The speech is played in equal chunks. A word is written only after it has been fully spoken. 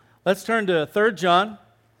Let's turn to 3 John.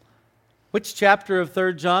 Which chapter of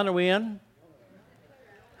 3 John are we in?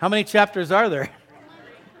 How many chapters are there?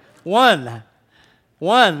 One.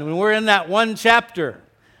 We're in that one chapter.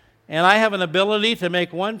 And I have an ability to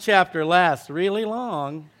make one chapter last really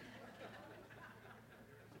long.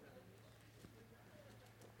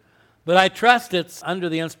 But I trust it's under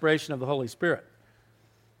the inspiration of the Holy Spirit.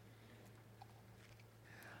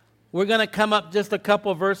 We're going to come up just a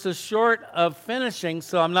couple verses short of finishing,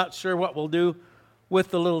 so I'm not sure what we'll do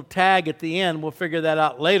with the little tag at the end. We'll figure that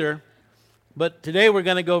out later. But today we're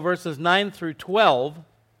going to go verses 9 through 12.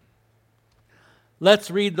 Let's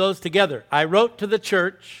read those together. I wrote to the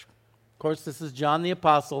church. Of course, this is John the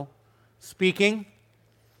Apostle speaking.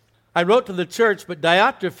 I wrote to the church, but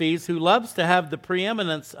Diotrephes, who loves to have the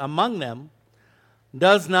preeminence among them,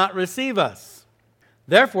 does not receive us.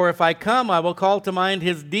 Therefore, if I come, I will call to mind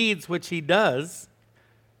his deeds which he does,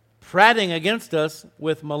 prating against us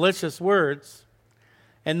with malicious words.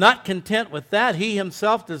 And not content with that, he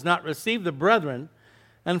himself does not receive the brethren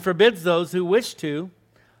and forbids those who wish to,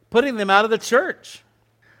 putting them out of the church.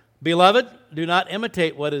 Beloved, do not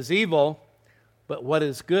imitate what is evil, but what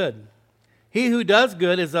is good. He who does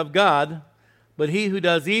good is of God, but he who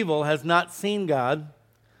does evil has not seen God.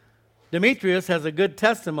 Demetrius has a good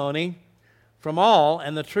testimony from all,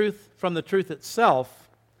 and the truth from the truth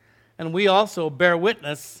itself, and we also bear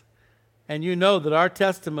witness, and you know that our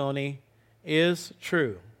testimony is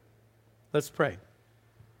true. Let's pray.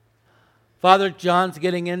 Father, John's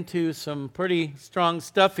getting into some pretty strong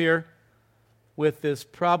stuff here with this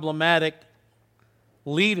problematic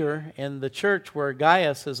leader in the church where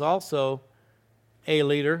Gaius is also a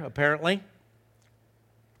leader, apparently.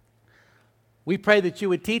 We pray that you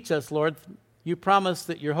would teach us, Lord. You promised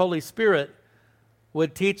that your Holy Spirit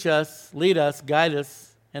would teach us, lead us, guide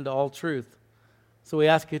us into all truth. So we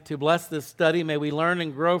ask you to bless this study. May we learn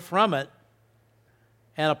and grow from it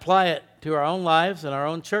and apply it to our own lives and our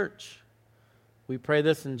own church. We pray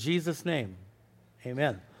this in Jesus' name.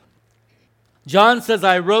 Amen. John says,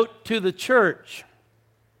 I wrote to the church.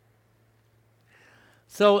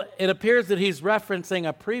 So it appears that he's referencing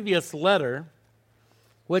a previous letter,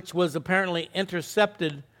 which was apparently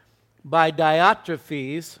intercepted by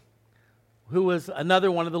Diotrephes, who was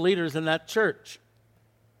another one of the leaders in that church.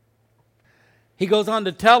 He goes on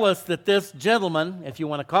to tell us that this gentleman, if you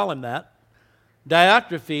want to call him that,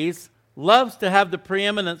 Diotrephes, loves to have the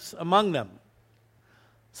preeminence among them.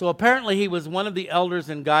 So apparently he was one of the elders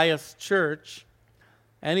in Gaius' church,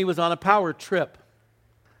 and he was on a power trip.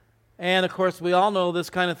 And of course, we all know this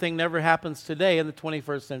kind of thing never happens today in the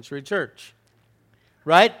 21st century church.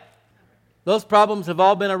 Right? Those problems have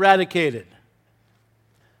all been eradicated.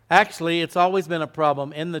 Actually, it's always been a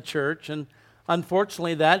problem in the church, and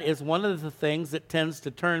unfortunately, that is one of the things that tends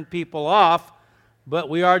to turn people off, but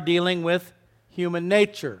we are dealing with human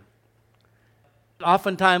nature.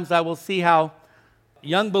 Oftentimes, I will see how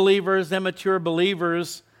young believers, immature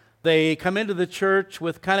believers, they come into the church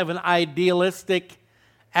with kind of an idealistic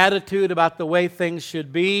attitude about the way things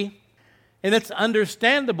should be, and it's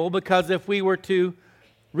understandable because if we were to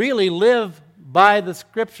really live by the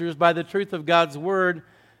Scriptures, by the truth of God's Word,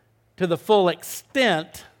 to the full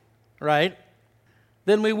extent, right,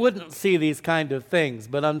 then we wouldn't see these kind of things.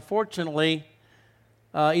 But unfortunately,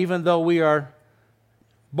 even though we are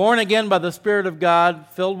born again by the Spirit of God,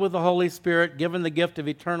 filled with the Holy Spirit, given the gift of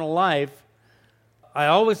eternal life, I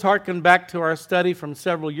always hearken back to our study from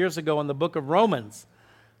several years ago in the book of Romans,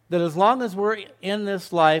 that as long as we're in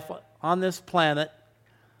this life, on this planet,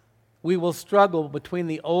 we will struggle between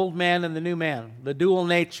the old man and the new man, the dual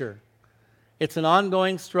nature. It's an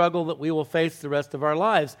ongoing struggle that we will face the rest of our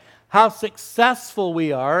lives. How successful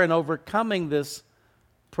we are in overcoming this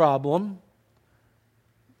problem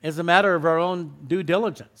is a matter of our own due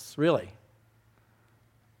diligence, really.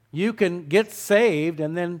 You can get saved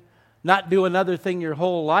and then not do another thing your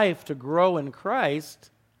whole life to grow in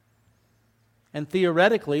Christ and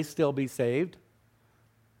theoretically still be saved.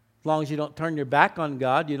 As long as you don't turn your back on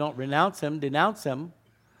God, you don't renounce Him, denounce Him.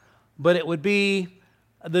 But it would be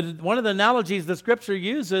one of the analogies the Scripture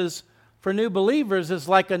uses for new believers is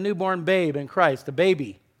like a newborn babe in Christ, a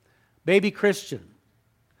baby Christian.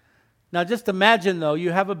 Now just imagine, though,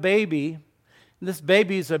 you have a baby, and this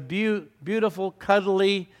baby is a beautiful,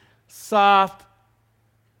 cuddly, soft,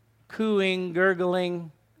 cooing,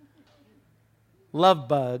 gurgling love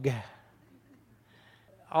bug.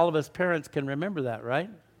 All of us parents can remember that,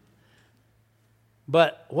 right?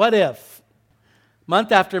 But what if,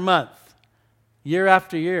 month after month, year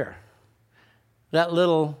after year, that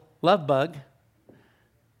little love bug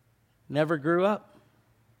never grew up?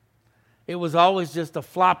 It was always just a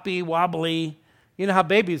floppy, wobbly, You know how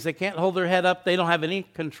babies, they can't hold their head up. They don't have any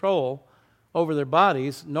control over their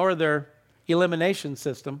bodies, nor their elimination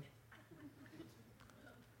system.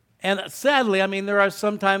 And sadly, I mean, there are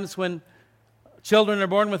some times when children are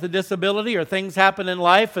born with a disability or things happen in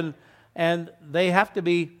life and they have to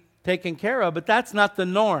be taken care of, but that's not the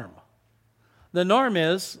norm. The norm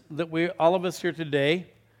is that all of us here today,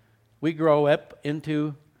 we grow up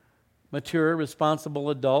into mature,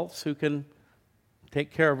 responsible adults who can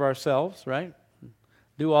take care of ourselves, right?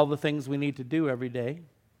 Do all the things we need to do every day.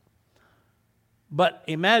 But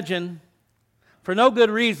imagine, for no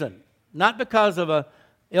good reason, not because of an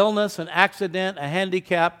illness, an accident, a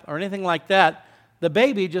handicap, or anything like that, the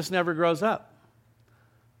baby just never grows up.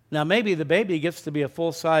 Now, maybe the baby gets to be a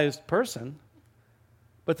full-sized person,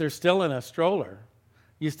 but they're still in a stroller.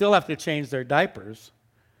 You still have to change their diapers.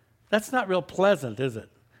 That's not real pleasant, is it?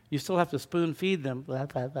 You still have to spoon feed them.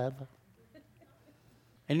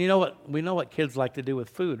 And you know what? We know what kids like to do with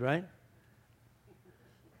food, right?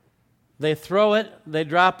 They throw it, they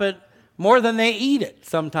drop it, more than they eat it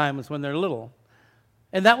sometimes when they're little.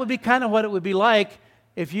 And that would be kind of what it would be like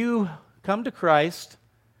if you come to Christ,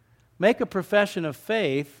 make a profession of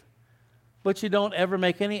faith, but you don't ever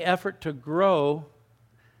make any effort to grow.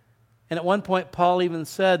 And at one point, Paul even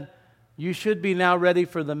said, you should be now ready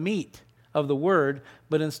for the meat of the word,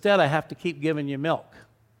 but instead I have to keep giving you milk.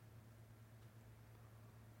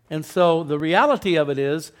 And so the reality of it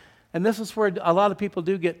is, and this is where a lot of people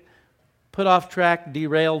do get put off track,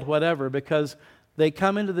 derailed, whatever, because they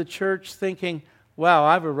come into the church thinking, wow,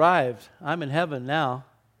 I've arrived. I'm in heaven now.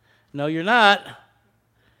 No, you're not.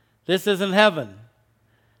 This isn't heaven.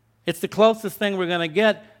 It's the closest thing we're going to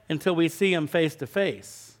get until we see Him face to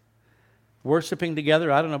face. Worshiping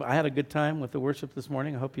together, I don't know, I had a good time with the worship this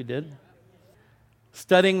morning. I hope you did.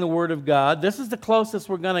 Studying the Word of God. This is the closest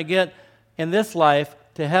we're going to get in this life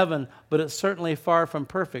to heaven, but it's certainly far from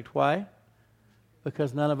perfect. Why?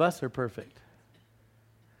 Because none of us are perfect.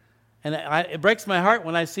 And it breaks my heart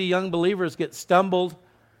when I see young believers get stumbled,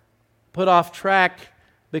 put off track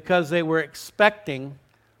because they were expecting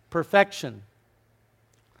perfection.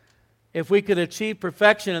 If we could achieve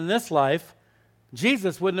perfection in this life,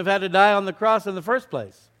 Jesus wouldn't have had to die on the cross in the first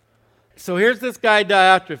place. So here's this guy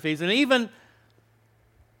Diotrephes, and even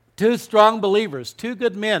two strong believers, two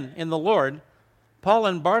good men in the Lord, Paul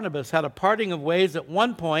and Barnabas, had a parting of ways at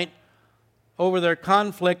one point over their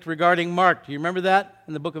conflict regarding Mark. Do you remember that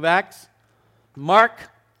in the book of Acts? Mark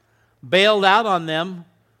bailed out on them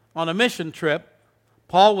on a mission trip.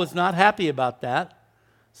 Paul was not happy about that.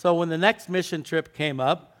 So when the next mission trip came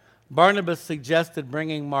up, Barnabas suggested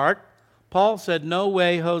bringing Mark. Paul said, no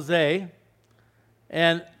way, Jose.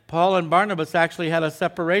 And Paul and Barnabas actually had a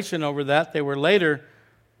separation over that. They were later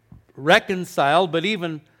reconciled, but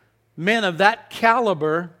even men of that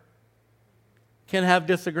caliber can have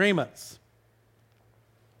disagreements.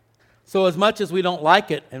 So as much as we don't like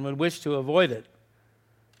it and would wish to avoid it,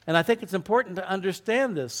 and I think it's important to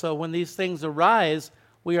understand this, so when these things arise,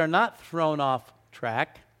 we are not thrown off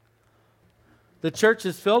track. The church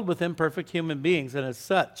is filled with imperfect human beings, and as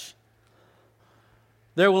such,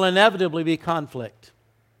 there will inevitably be conflict.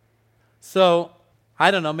 So,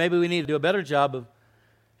 I don't know, maybe we need to do a better job of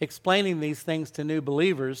explaining these things to new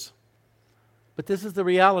believers, but this is the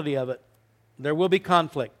reality of it. There will be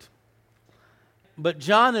conflict. But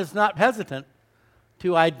John is not hesitant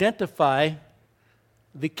to identify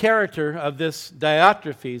the character of this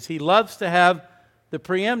Diotrephes. He loves to have the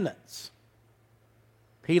preeminence.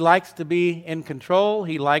 He likes to be in control.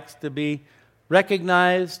 He likes to be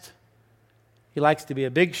recognized. He likes to be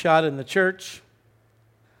a big shot in the church.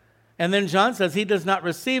 And then John says he does not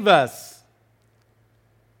receive us.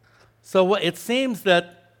 So it seems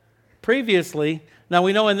that previously, now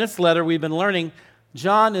we know in this letter we've been learning,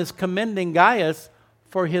 John is commending Gaius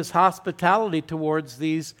for his hospitality towards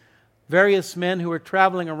these various men who are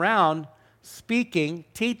traveling around speaking,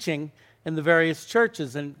 teaching in the various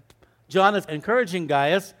churches. And John is encouraging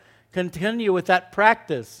Gaius, continue with that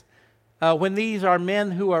practice. When these are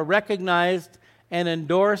men who are recognized and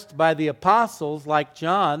endorsed by the apostles like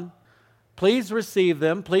John, please receive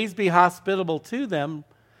them, please be hospitable to them.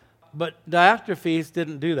 But Diotrephes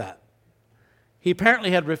didn't do that. He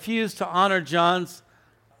apparently had refused to honor John's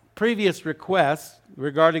previous request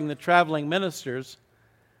regarding the traveling ministers,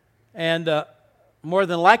 and more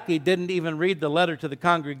than likely didn't even read the letter to the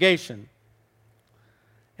congregation.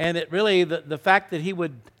 And it really, the fact that he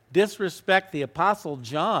would disrespect the apostle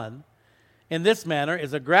John in this manner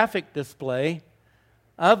is a graphic display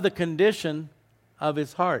of the condition of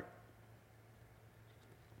his heart.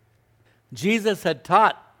 Jesus had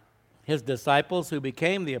taught his disciples, who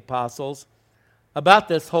became the apostles, about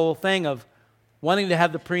this whole thing of wanting to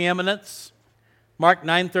have the preeminence. Mark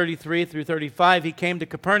 9:33 through 35, he came to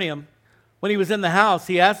Capernaum. When he was in the house,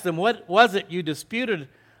 he asked them, "What was it you disputed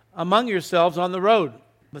among yourselves on the road?"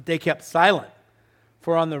 But they kept silent.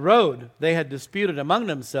 For on the road they had disputed among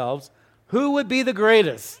themselves who would be the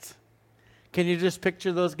greatest. Can you just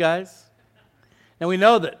picture those guys? Now we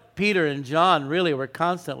know that Peter and John really were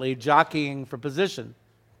constantly jockeying for position.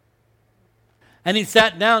 And he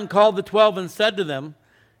sat down, called the 12, and said to them,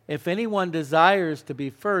 "If anyone desires to be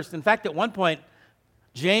first," in fact, at one point,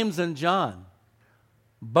 James and John,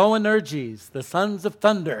 Boanerges, the sons of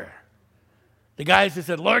thunder, the guys who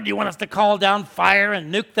said, "Lord, do you want us to call down fire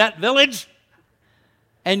and nuke that village?"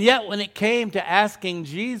 And yet, when it came to asking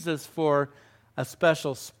Jesus for a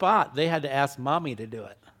special spot, they had to ask Mommy to do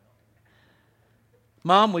it.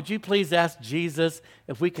 "Mom, would you please ask Jesus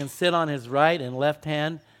if we can sit on his right and left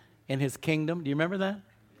hand in his kingdom?" Do you remember that?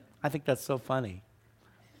 I think that's so funny.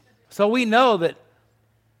 So we know that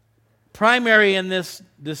primary in this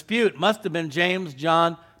dispute must have been James,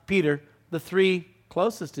 John, Peter, the three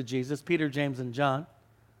closest to Jesus, Peter, James, and John.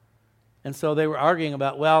 And so they were arguing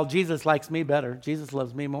about, well, Jesus likes me better. Jesus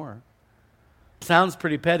loves me more. Sounds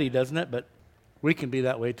pretty petty, doesn't it? But we can be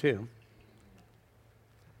that way too.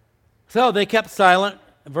 So they kept silent.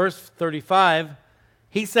 Verse 35,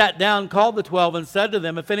 he sat down, called the 12, and said to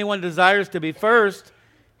them, "If anyone desires to be first,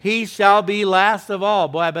 he shall be last of all."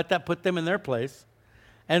 Boy, I bet that put them in their place.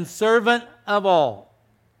 "And servant of all."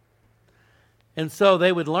 And so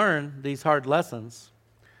they would learn these hard lessons.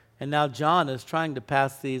 And now John is trying to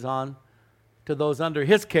pass these on to those under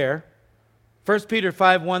his care. 1 Peter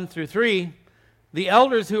 5, 1 through 3, "The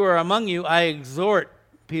elders who are among you I exhort,"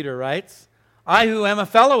 Peter writes, "I who am a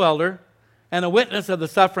fellow elder and a witness of the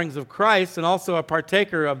sufferings of Christ and also a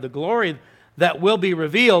partaker of the glory that will be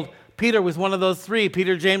revealed." Peter was one of those three,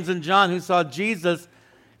 Peter, James, and John, who saw Jesus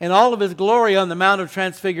in all of his glory on the Mount of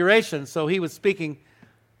Transfiguration. So he was speaking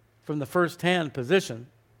from the first-hand position.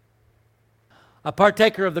 "A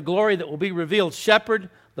partaker of the glory that will be revealed. Shepherd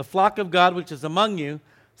the flock of God which is among you,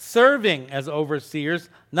 serving as overseers,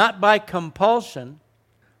 not by compulsion,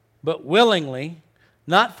 but willingly,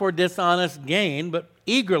 not for dishonest gain, but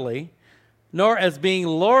eagerly, nor as being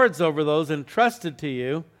lords over those entrusted to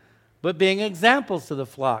you, but being examples to the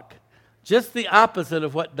flock." Just the opposite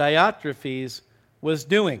of what Diotrephes was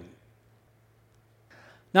doing.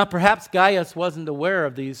 Now, perhaps Gaius wasn't aware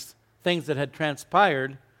of these things that had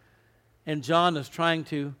transpired, and John is trying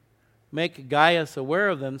to make Gaius aware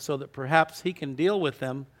of them so that perhaps he can deal with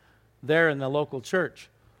them there in the local church.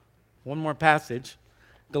 One more passage,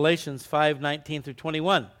 Galatians 5:19 through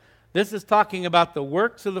 21. This is talking about the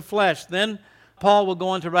works of the flesh. Then Paul will go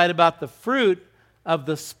on to write about the fruit of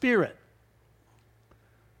the Spirit.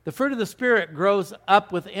 The fruit of the Spirit grows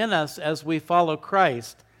up within us as we follow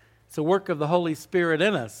Christ. It's a work of the Holy Spirit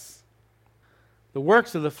in us. The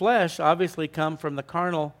works of the flesh obviously come from the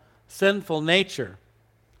carnal, sinful nature,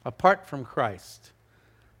 apart from Christ.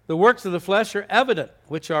 The works of the flesh are evident,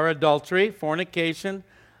 which are adultery, fornication,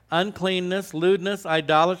 uncleanness, lewdness,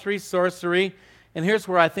 idolatry, sorcery. And here's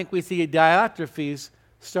where I think we see Diotrephes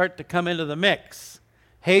start to come into the mix.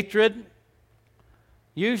 Hatred.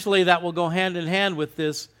 Usually that will go hand in hand with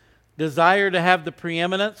this desire to have the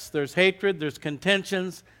preeminence. There's hatred, there's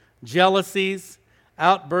contentions, jealousies,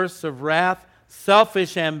 outbursts of wrath,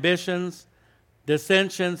 selfish ambitions,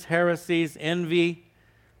 dissensions, heresies, envy,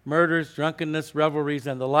 murders, drunkenness, revelries,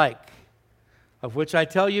 and the like, of which I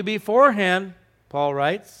tell you beforehand, Paul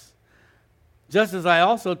writes, just as I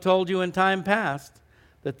also told you in time past,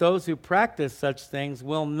 that those who practice such things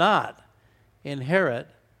will not inherit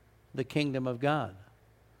the kingdom of God.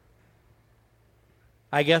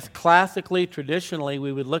 I guess classically, traditionally,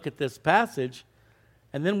 we would look at this passage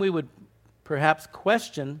and then we would perhaps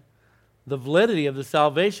question the validity of the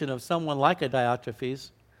salvation of someone like a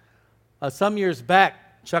Diotrephes. Some years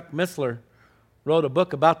back, Chuck Missler wrote a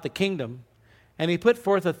book about the kingdom, and he put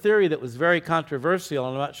forth a theory that was very controversial,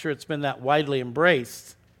 and I'm not sure it's been that widely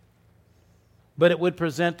embraced, but it would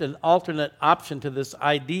present an alternate option to this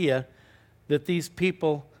idea that these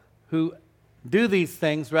people who do these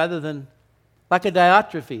things rather than like a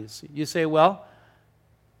Diotrephes. You say, well,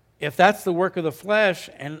 if that's the work of the flesh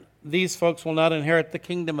and these folks will not inherit the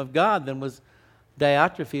kingdom of God, then was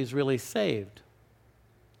Diotrephes really saved?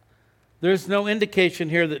 There's no indication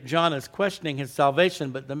here that John is questioning his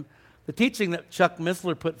salvation, but the teaching that Chuck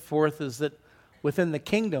Missler put forth is that within the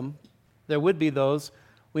kingdom, there would be those.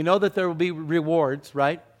 We know that there will be rewards,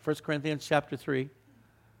 right? 1 Corinthians chapter 3.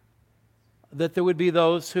 That there would be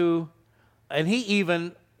those who, and he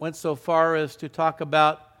even went so far as to talk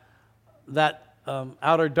about that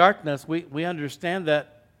outer darkness. We understand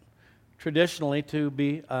that traditionally to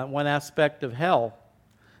be one aspect of hell.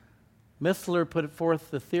 Missler put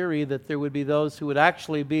forth the theory that there would be those who would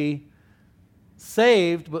actually be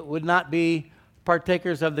saved but would not be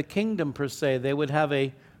partakers of the kingdom per se. They would have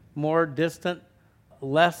a more distant,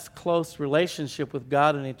 less close relationship with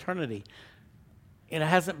God in eternity. It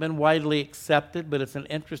hasn't been widely accepted, but it's an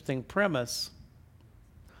interesting premise.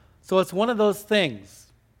 So it's one of those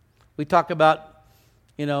things. We talk about,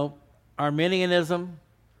 Arminianism.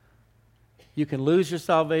 You can lose your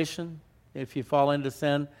salvation if you fall into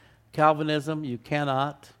sin. Calvinism, you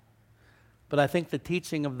cannot. But I think the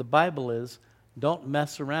teaching of the Bible is don't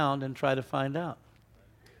mess around and try to find out.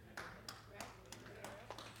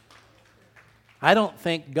 I don't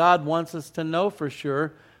think God wants us to know for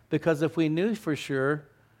sure, because if we knew for sure,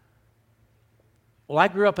 I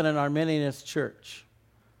grew up in an Arminianist church,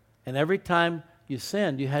 and every time you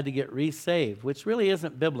sinned, you had to get resaved, which really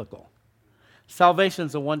isn't biblical.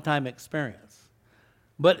 Salvation's a one-time experience.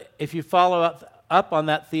 But if you follow up on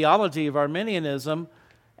that theology of Arminianism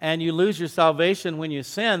and you lose your salvation when you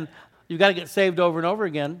sin, you've got to get saved over and over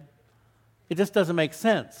again. It just doesn't make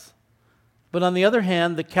sense. But on the other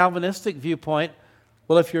hand, the Calvinistic viewpoint,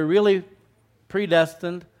 if you're really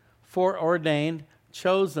predestined, foreordained,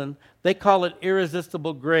 chosen, they call it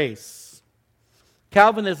irresistible grace.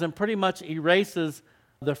 Calvinism pretty much erases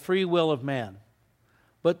the free will of man.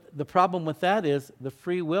 But the problem with that is the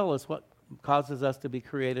free will is what causes us to be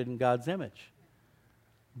created in God's image.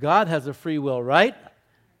 God has a free will, right?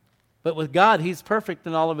 But with God, He's perfect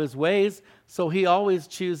in all of His ways, so He always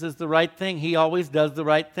chooses the right thing. He always does the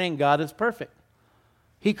right thing. God is perfect.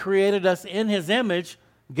 He created us in His image,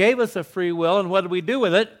 gave us a free will, and what did we do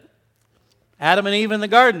with it? Adam and Eve in the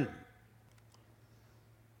garden.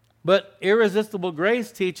 But irresistible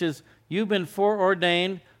grace teaches you've been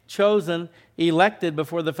foreordained, chosen, elected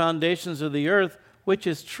before the foundations of the earth, which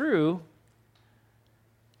is true.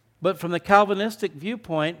 But from the Calvinistic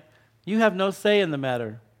viewpoint, you have no say in the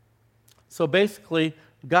matter. So basically,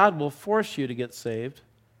 God will force you to get saved,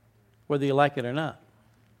 whether you like it or not.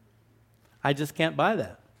 I just can't buy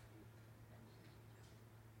that.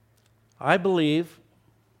 I believe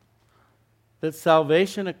that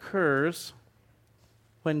salvation occurs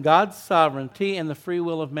when God's sovereignty and the free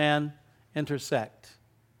will of man intersect.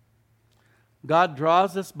 God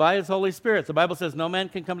draws us by His Holy Spirit. The Bible says no man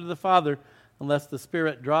can come to the Father unless the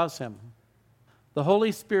Spirit draws him. The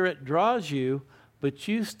Holy Spirit draws you, but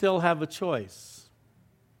you still have a choice.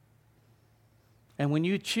 And when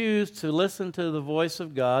you choose to listen to the voice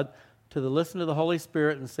of God, to listen to the Holy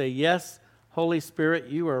Spirit and say, yes, Holy Spirit,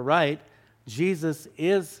 you are right. Jesus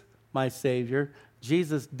is my Savior.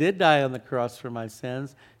 Jesus did die on the cross for my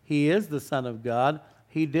sins. He is the Son of God.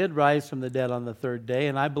 He did rise from the dead on the third day,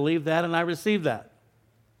 and I believe that and I receive that.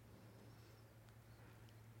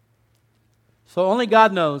 So only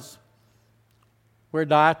God knows where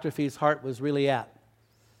Diotrephes' heart was really at.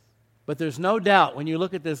 But there's no doubt when you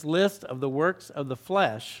look at this list of the works of the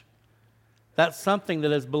flesh, that's something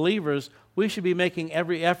that as believers we should be making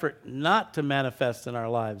every effort not to manifest in our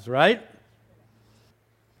lives, right?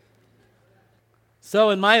 So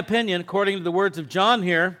in my opinion, according to the words of John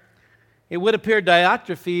here, it would appear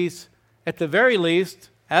Diotrephes, at the very least,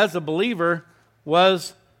 as a believer,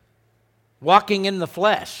 was walking in the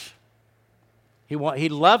flesh. He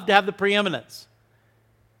loved to have the preeminence.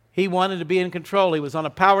 He wanted to be in control. He was on a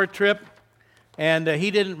power trip, and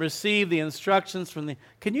he didn't receive the instructions from the...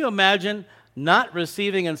 Can you imagine not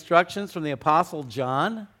receiving instructions from the Apostle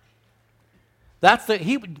John?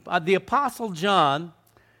 The Apostle John,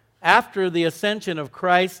 after the ascension of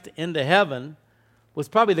Christ into heaven, was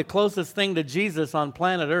probably the closest thing to Jesus on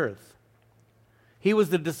planet Earth. He was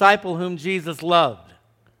the disciple whom Jesus loved,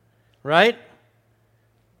 right?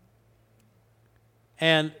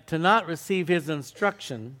 And to not receive his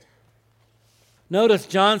instruction, notice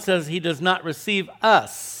John says he does not receive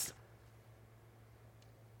us.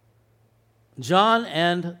 John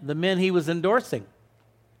and the men he was endorsing.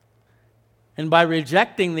 And by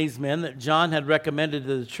rejecting these men that John had recommended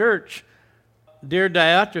to the church, dear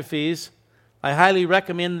Diotrephes, I highly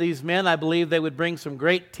recommend these men. I believe they would bring some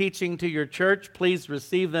great teaching to your church. Please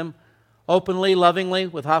receive them openly, lovingly,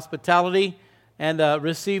 with hospitality, and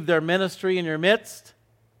receive their ministry in your midst.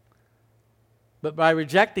 But by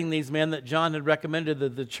rejecting these men that John had recommended to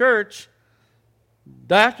the church,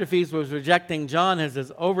 Diotrephes was rejecting John as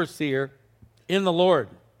his overseer in the Lord.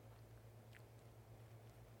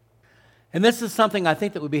 And this is something I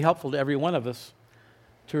think that would be helpful to every one of us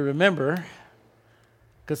to remember,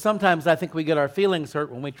 because sometimes I think we get our feelings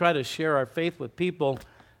hurt when we try to share our faith with people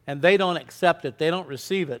and they don't accept it, they don't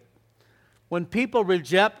receive it. When people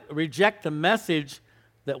reject the message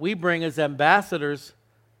that we bring as ambassadors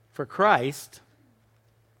for Christ,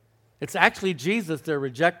 it's actually Jesus they're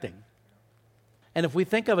rejecting. And if we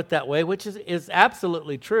think of it that way, which is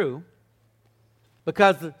absolutely true,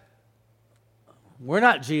 because we're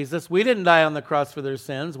not Jesus. We didn't die on the cross for their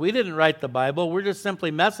sins. We didn't write the Bible. We're just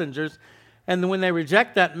simply messengers. And when they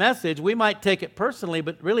reject that message, we might take it personally,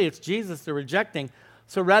 but really it's Jesus they're rejecting.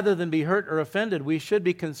 So rather than be hurt or offended, we should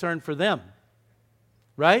be concerned for them.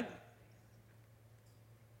 Right?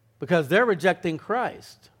 Because they're rejecting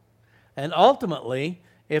Christ. And ultimately,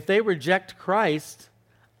 if they reject Christ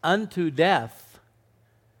unto death,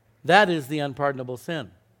 that is the unpardonable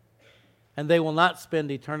sin. And they will not spend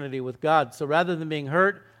eternity with God. So rather than being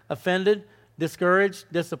hurt, offended, discouraged,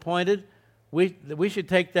 disappointed, we should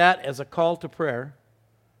take that as a call to prayer,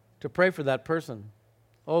 to pray for that person.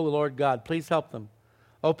 Oh, Lord God, please help them.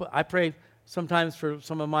 I pray sometimes for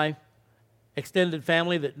some of my extended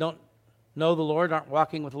family that don't know the Lord, aren't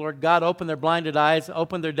walking with the Lord. God, open their blinded eyes,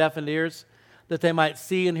 open their deafened ears, that they might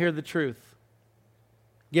see and hear the truth.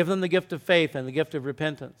 Give them the gift of faith and the gift of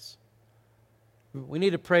repentance. We need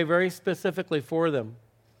to pray very specifically for them,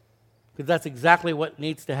 because that's exactly what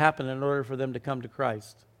needs to happen in order for them to come to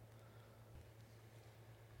Christ.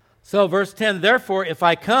 So verse 10, therefore, if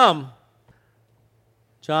I come,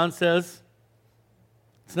 John says,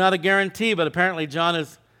 it's not a guarantee, but apparently John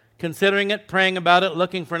is considering it, praying about it,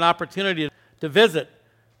 looking for an opportunity to visit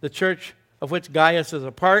the church of which Gaius is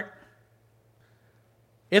a part.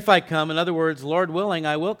 If I come, in other words, Lord willing,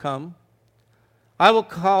 I will come. I will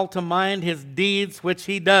call to mind his deeds which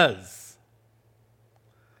he does.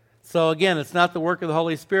 So again, it's not the work of the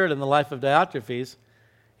Holy Spirit in the life of Diotrephes.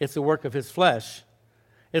 It's the work of his flesh.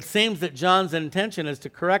 It seems that John's intention is to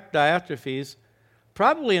correct Diotrephes,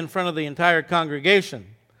 probably in front of the entire congregation.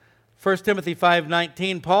 1 Timothy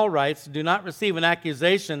 5:19, Paul writes, do not receive an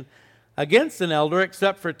accusation against an elder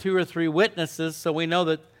except for 2 or 3 witnesses. So we know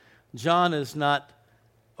that John is not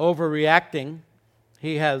overreacting.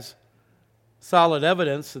 He has solid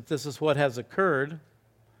evidence that this is what has occurred.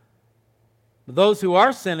 Those who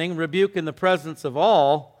are sinning rebuke in the presence of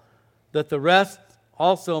all, that the rest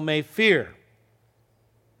also may fear.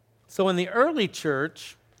 So in the early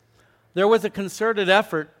church, there was a concerted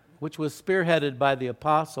effort, which was spearheaded by the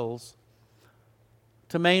apostles,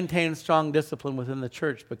 to maintain strong discipline within the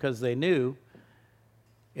church, because they knew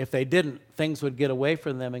if they didn't, things would get away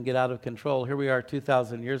from them and get out of control. Here we are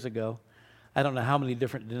 2,000 years ago. I don't know how many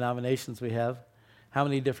different denominations we have, how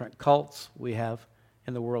many different cults we have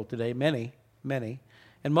in the world today. Many, many.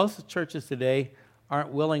 And most of the churches today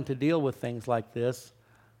aren't willing to deal with things like this.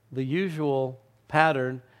 The usual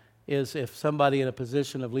pattern is if somebody in a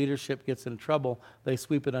position of leadership gets in trouble, they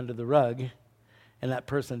sweep it under the rug and that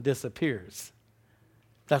person disappears.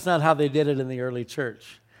 That's not how they did it in the early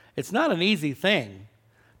church. It's not an easy thing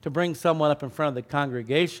to bring someone up in front of the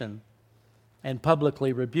congregation and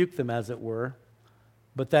publicly rebuke them, as it were.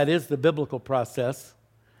 But that is the biblical process,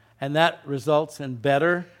 and that results in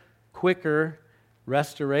better, quicker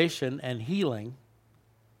restoration and healing.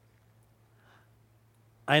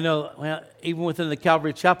 I know, even within the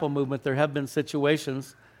Calvary Chapel movement, there have been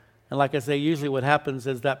situations, and like I say, usually what happens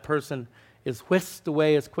is that person is whisked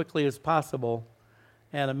away as quickly as possible,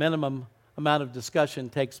 and a minimum amount of discussion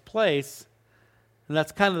takes place. And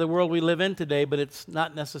that's kind of the world we live in today, but it's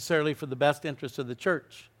not necessarily for the best interest of the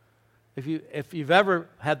church. If you've ever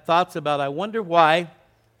had thoughts about, I wonder why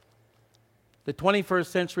the 21st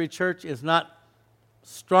century church is not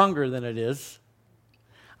stronger than it is.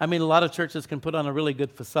 I mean, a lot of churches can put on a really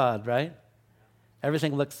good facade, right?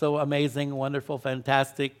 Everything looks so amazing, wonderful,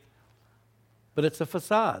 fantastic, but it's a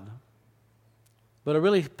facade. But a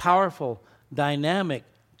really powerful, dynamic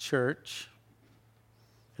church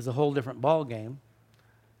is a whole different ballgame.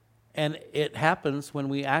 And it happens when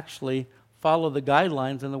we actually follow the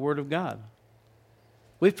guidelines in the Word of God.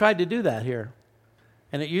 We've tried to do that here.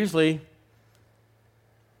 And it usually,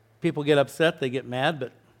 people get upset, they get mad,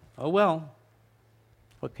 but oh well,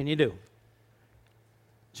 what can you do?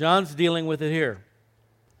 John's dealing with it here.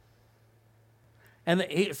 And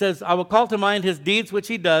he says, I will call to mind his deeds which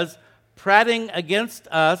he does, prating against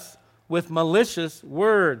us with malicious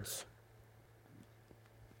words.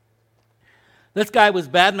 This guy was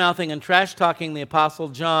bad-mouthing and trash-talking the Apostle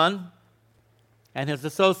John and his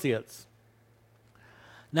associates.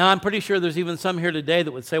 Now, I'm pretty sure there's even some here today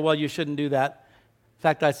that would say, well, you shouldn't do that. In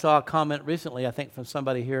fact, I saw a comment recently, I think, from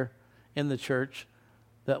somebody here in the church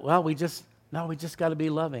that, well, we just got to be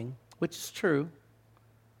loving, which is true.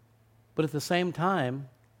 But at the same time,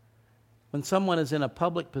 when someone is in a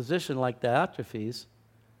public position like Diotrephes,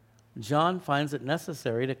 John finds it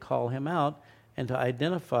necessary to call him out and to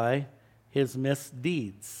identify his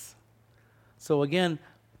misdeeds. So again,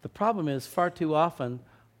 the problem is far too often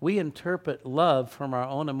we interpret love from our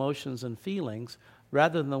own emotions and feelings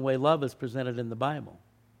rather than the way love is presented in the Bible.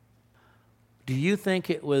 Do you think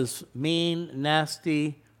it was mean,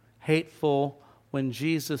 nasty, hateful when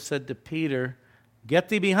Jesus said to Peter, "Get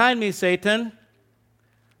thee behind me, Satan,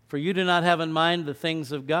 for you do not have in mind the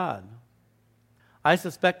things of God"? I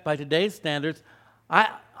suspect by today's standards,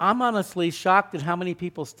 I'm honestly shocked at how many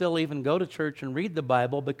people still even go to church and read the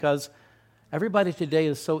Bible, because everybody today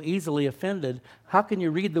is so easily offended. How can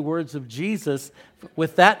you read the words of Jesus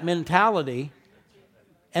with that mentality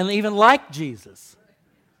and even like Jesus?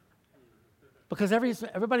 Because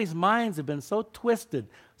everybody's minds have been so twisted,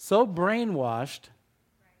 so brainwashed.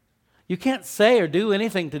 You can't say or do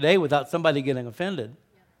anything today without somebody getting offended.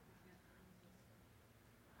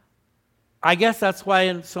 I guess that's why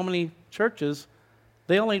in so many churches,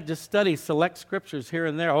 they only just study select scriptures here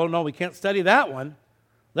and there. Oh, no, we can't study that one.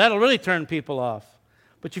 That'll really turn people off.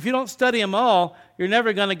 But if you don't study them all, you're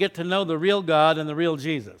never going to get to know the real God and the real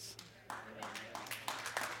Jesus.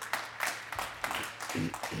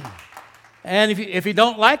 And if you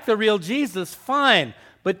don't like the real Jesus, fine.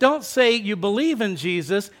 But don't say you believe in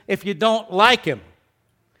Jesus if you don't like him,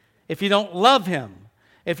 if you don't love him,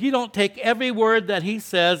 if you don't take every word that he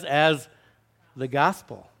says as the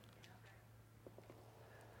gospel.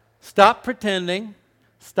 Stop pretending.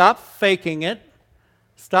 Stop faking it.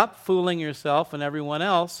 Stop fooling yourself and everyone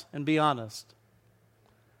else, and be honest.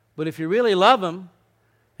 But if you really love him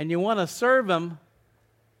and you want to serve him,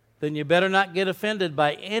 then you better not get offended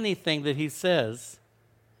by anything that he says.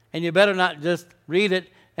 And you better not just read it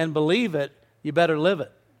and believe it. You better live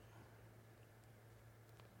it.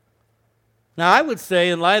 Now, I would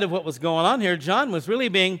say, in light of what was going on here, John was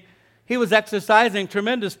really he was exercising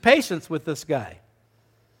tremendous patience with this guy.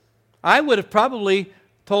 I would have probably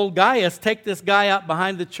told Gaius, take this guy out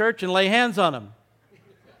behind the church and lay hands on him.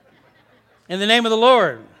 In the name of the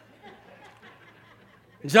Lord.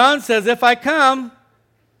 John says, if I come,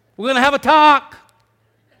 we're going to have a talk.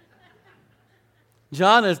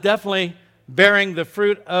 John is definitely bearing the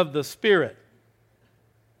fruit of the Spirit.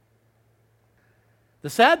 The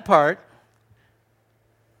sad part,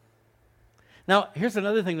 now here's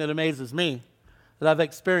another thing that amazes me that I've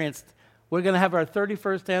experienced. We're going to have our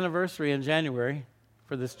 31st anniversary in January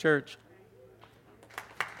for this church.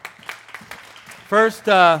 First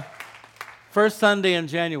Sunday in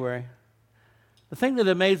January. The thing that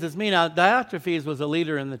amazes me now, Diotrephes was a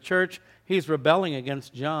leader in the church. He's rebelling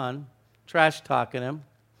against John, trash-talking him,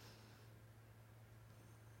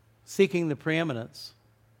 seeking the preeminence.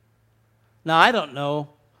 Now, I don't know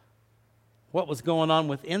what was going on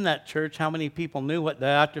within that church, how many people knew what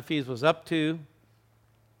Diotrephes was up to.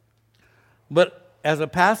 But as a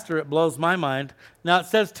pastor, it blows my mind. Now, it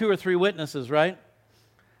says 2 or 3 witnesses, right?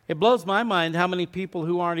 It blows my mind how many people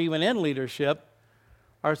who aren't even in leadership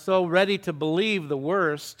are so ready to believe the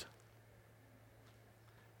worst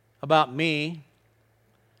about me,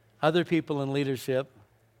 other people in leadership,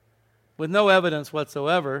 with no evidence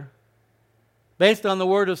whatsoever, based on the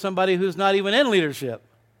word of somebody who's not even in leadership.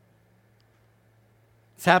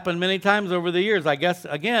 It's happened many times over the years. I guess,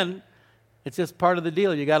 again, it's just part of the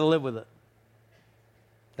deal. You got to live with it.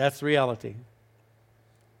 That's reality.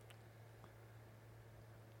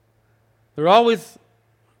 There are always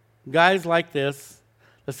guys like this.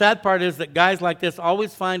 The sad part is that guys like this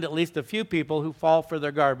always find at least a few people who fall for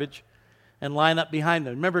their garbage and line up behind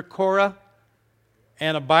them. Remember Korah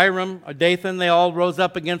and Abiram, or Dathan, they all rose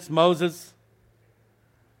up against Moses.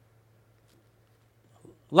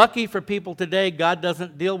 Lucky for people today, God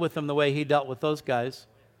doesn't deal with them the way he dealt with those guys.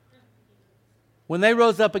 When they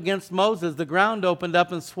rose up against Moses, the ground opened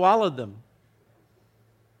up and swallowed them.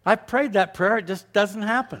 I prayed that prayer, it just doesn't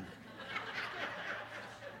happen.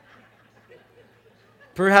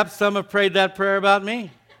 Perhaps some have prayed that prayer about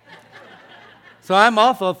me. So I'm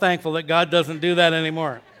also thankful that God doesn't do that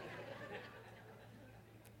anymore.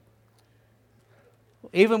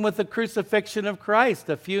 Even with the crucifixion of Christ,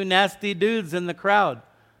 a few nasty dudes in the crowd,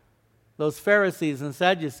 those Pharisees and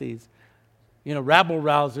Sadducees,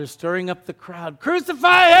 rabble-rousers stirring up the crowd.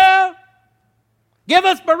 Crucify him! Give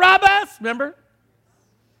us Barabbas! Remember?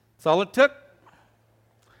 That's all it took.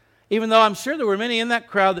 Even though I'm sure there were many in that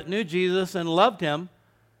crowd that knew Jesus and loved him,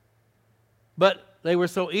 but they were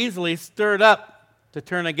so easily stirred up to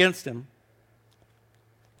turn against him.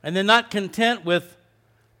 And then, not content with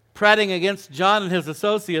prating against John and his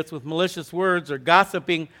associates with malicious words or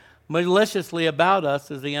gossiping maliciously about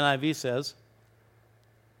us, as the NIV says,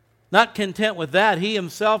 not content with that, he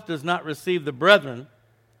himself does not receive the brethren.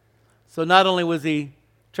 So not only was he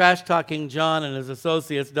trash-talking John and his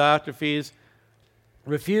associates, Diotrephes,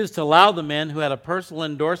 refused to allow the men who had a personal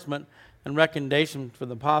endorsement and recommendation for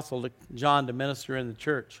the apostle John to minister in the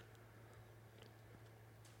church.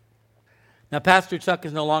 Now, Pastor Chuck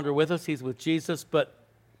is no longer with us. He's with Jesus, but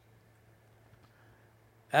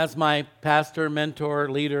as my pastor, mentor,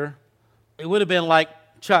 leader, it would have been like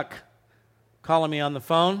Chuck calling me on the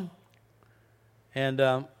phone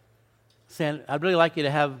and saying, I'd really like you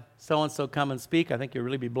to have so-and-so come and speak. I think you'll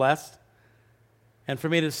really be blessed. And for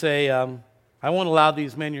me to say, I won't allow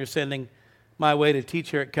these men you're sending my way to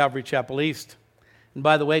teach here at Calvary Chapel East. And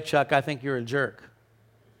by the way, Chuck, I think you're a jerk.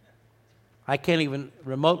 I can't even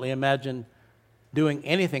remotely imagine doing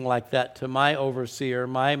anything like that to my overseer,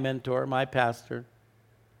 my mentor, my pastor.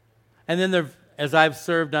 And then as I've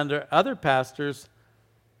served under other pastors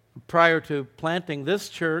prior to planting this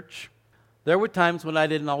church, there were times when I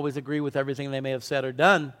didn't always agree with everything they may have said or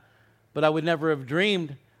done, but I would never have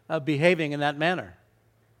dreamed of behaving in that manner.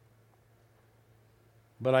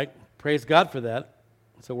 But I praise God for that.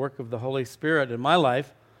 It's a work of the Holy Spirit in my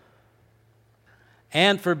life.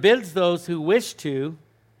 And forbids those who wish to,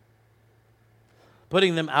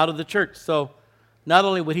 putting them out of the church. So not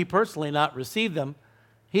only would he personally not receive them,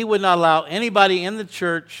 he would not allow anybody in the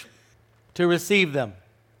church to receive them.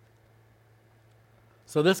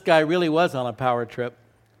 So this guy really was on a power trip.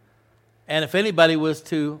 And if anybody was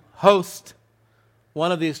to host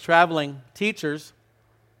one of these traveling teachers,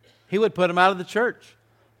 he would put him out of the church.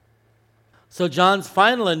 So John's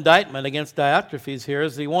final indictment against Diotrephes here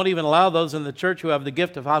is he won't even allow those in the church who have the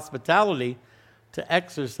gift of hospitality to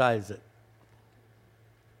exercise it.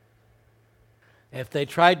 If they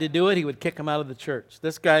tried to do it, he would kick them out of the church.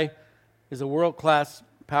 This guy is a world-class,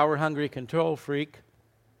 power-hungry control freak.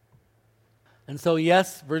 And so,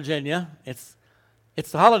 yes, Virginia, it's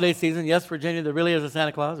the holiday season. Yes, Virginia, there really is a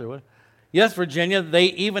Santa Claus or what? Yes, Virginia, they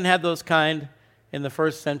even had those kind in the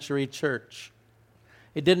first century church.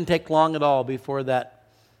 It didn't take long at all before that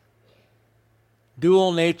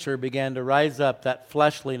dual nature began to rise up, that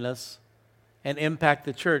fleshliness, and impact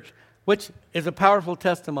the church, which is a powerful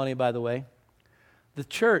testimony, by the way. The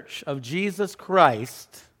church of Jesus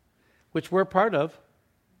Christ, which we're part of.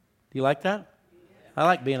 Do you like that? I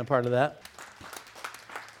like being a part of that.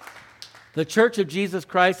 The church of Jesus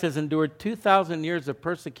Christ has endured 2,000 years of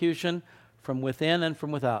persecution from within and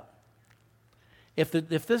from without. If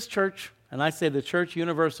this church, and I say the church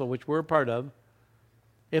universal, which we're a part of,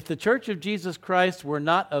 if the church of Jesus Christ were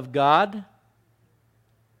not of God,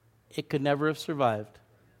 it could never have survived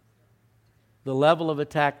the level of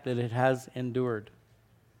attack that it has endured.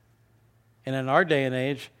 And in our day and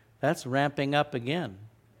age, that's ramping up again.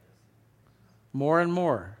 More and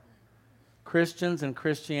more, Christians and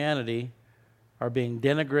Christianity are being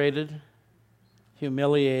denigrated,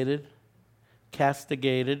 humiliated,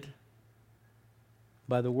 castigated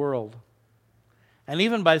by the world, and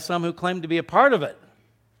even by some who claim to be a part of it.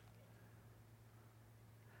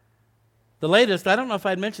 The latest, I don't know if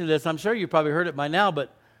I'd mentioned this, I'm sure you probably heard it by now,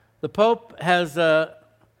 but the Pope has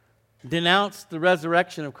denounced the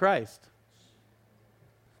resurrection of Christ.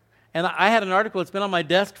 And I had an article, it's been on my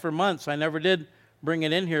desk for months, I never did bring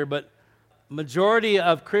it in here, but majority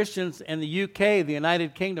of Christians in the UK, the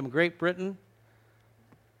United Kingdom, Great Britain,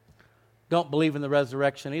 don't believe in the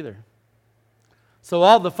resurrection either. So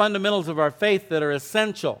all the fundamentals of our faith that are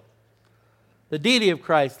essential, the deity of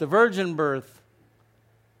Christ, the virgin birth,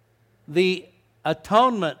 the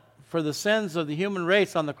atonement for the sins of the human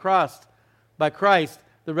race on the cross by Christ,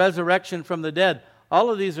 the resurrection from the dead, all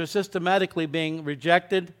of these are systematically being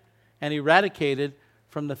rejected and eradicated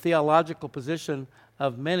from the theological position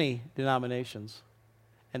of many denominations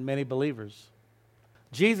and many believers.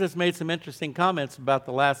 Jesus made some interesting comments about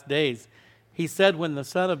the last days. He said, when the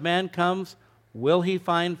Son of Man comes, will he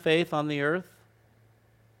find faith on the earth?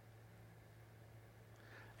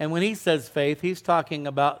 And when he says faith, he's talking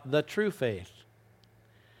about the true faith.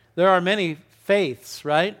 There are many faiths,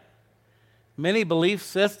 right? Many belief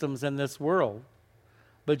systems in this world.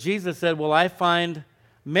 But Jesus said, will I find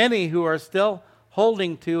many who are still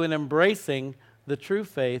holding to and embracing the true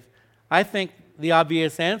faith? I think the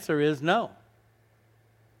obvious answer is no.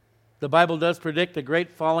 The Bible does predict a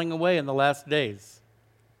great falling away in the last days.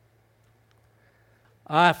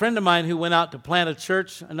 A friend of mine who went out to plant a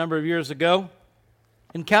church a number of years ago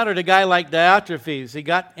encountered a guy like Diotrephes. He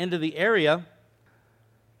got into the area.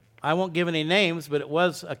 I won't give any names, but it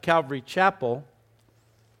was a Calvary chapel,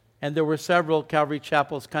 and there were several Calvary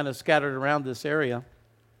chapels kind of scattered around this area.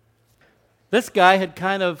 This guy had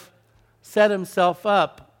kind of set himself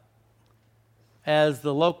up as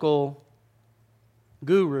the local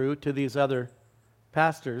guru to these other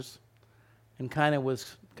pastors and kind of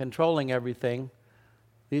was controlling everything.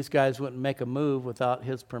 These guys wouldn't make a move without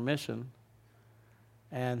his permission.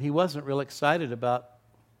 And he wasn't real excited about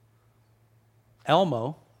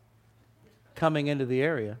Elmo coming into the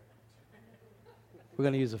area. We're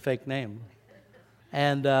going to use a fake name.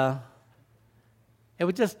 And it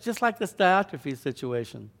was just like this Diotrephes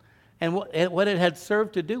situation. And what it had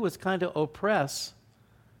served to do was kind of oppress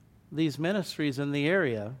these ministries in the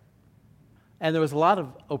area. And there was a lot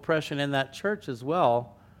of oppression in that church as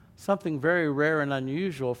well, something very rare and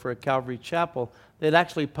unusual for a Calvary chapel. They'd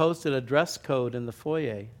actually posted a dress code in the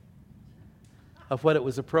foyer of what it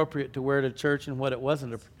was appropriate to wear to church and what it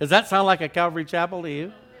wasn't. Does that sound like a Calvary chapel to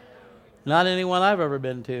you? Not anyone I've ever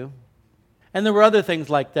been to. And there were other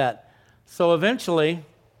things like that. So eventually,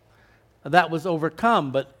 that was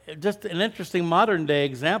overcome. But just an interesting modern day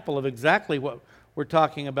example of exactly what we're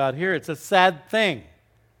talking about here. It's a sad thing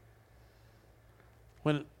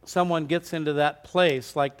when someone gets into that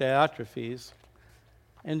place like Diotrephes.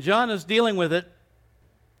 And John is dealing with it.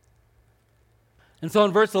 And so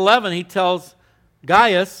in verse 11, he tells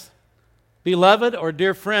Gaius, beloved or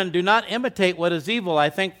dear friend, do not imitate what is evil. I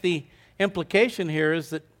think the implication here is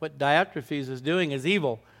that what Diotrephes is doing is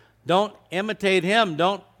evil. Don't imitate him.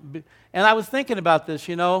 And I was thinking about this,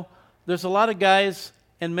 there's a lot of guys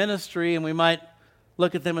in ministry, and we might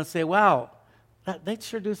look at them and say, wow, they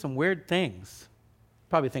sure do some weird things.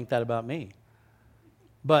 Probably think that about me.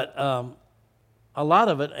 But a lot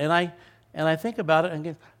of it, and I think about it,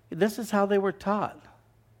 and this is how they were taught.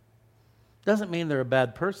 Doesn't mean they're a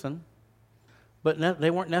bad person, but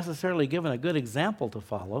they weren't necessarily given a good example to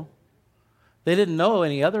follow. They didn't know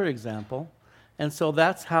any other example, and so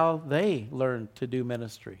that's how they learned to do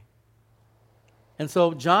ministry. And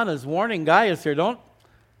so John is warning Gaius here, don't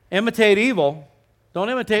imitate evil. Don't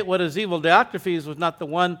imitate what is evil. Diotrephes was not the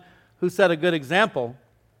one who set a good example.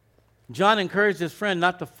 John encouraged his friend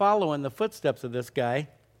not to follow in the footsteps of this guy,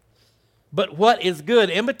 but what is good.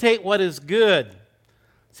 Imitate what is good.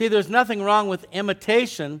 See, there's nothing wrong with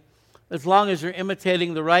imitation as long as you're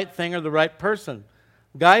imitating the right thing or the right person.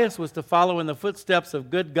 Gaius was to follow in the footsteps of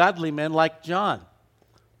good, godly men like John.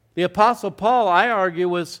 The Apostle Paul, I argue,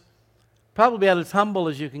 was probably about as humble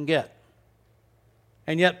as you can get.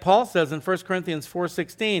 And yet Paul says in 1 Corinthians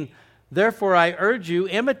 4:16, therefore I urge you,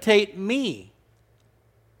 imitate me.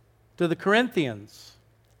 To the Corinthians.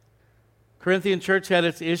 Corinthian church had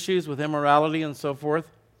its issues with immorality and so forth.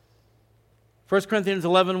 1 Corinthians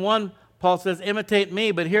 11:1, Paul says, imitate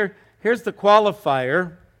me. But here's the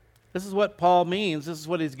qualifier. This is what Paul means. This is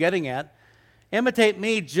what he's getting at. Imitate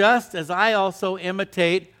me just as I also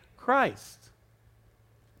imitate Christ.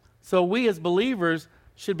 So we as believers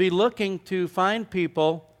should be looking to find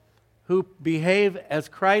people who behave as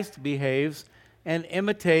Christ behaves and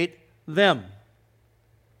imitate them.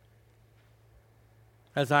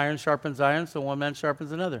 As iron sharpens iron, so one man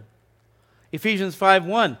sharpens another. Ephesians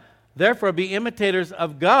 5:1, therefore be imitators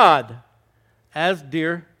of God as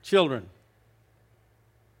dear children.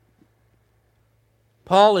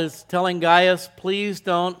 Paul is telling Gaius, please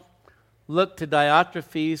don't look to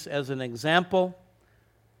Diotrephes as an example.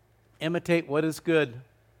 Imitate what is good.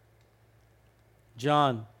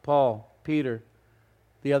 John, Paul, Peter,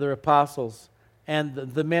 the other apostles, and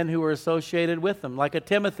the men who were associated with them, like a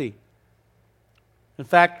Timothy. In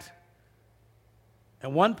fact,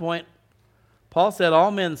 at one point, Paul said all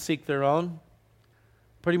men seek their own.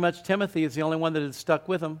 Pretty much Timothy is the only one that had stuck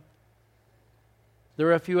with him. There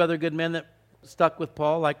were a few other good men that stuck with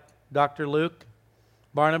Paul, like Dr. Luke,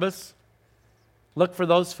 Barnabas. Look for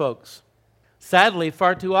those folks. Sadly,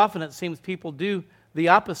 far too often it seems people do the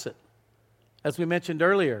opposite. As we mentioned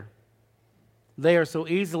earlier, they are so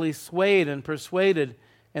easily swayed and persuaded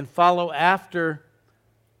and follow after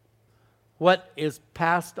what is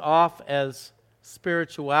passed off as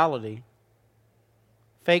spirituality,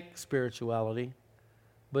 fake spirituality,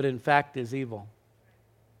 but in fact is evil.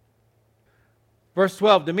 Verse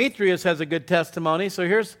 12, Demetrius has a good testimony. So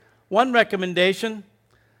here's one recommendation.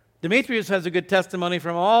 Demetrius has a good testimony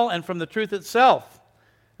from all and from the truth itself.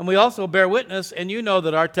 And we also bear witness, and you know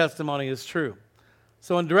that our testimony is true.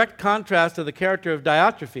 So in direct contrast to the character of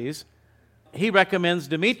Diotrephes, he recommends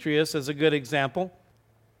Demetrius as a good example.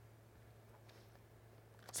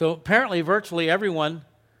 So apparently virtually everyone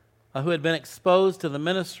who had been exposed to the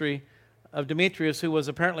ministry of Demetrius, who was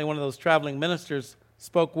apparently one of those traveling ministers,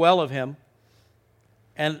 spoke well of him.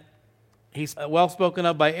 And he's well spoken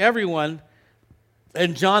of by everyone.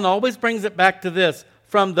 And John always brings it back to this,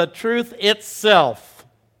 from the truth itself.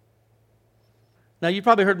 Now, you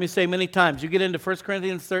probably heard me say many times, you get into 1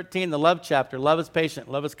 Corinthians 13, the love chapter, love is patient,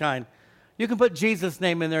 love is kind. You can put Jesus'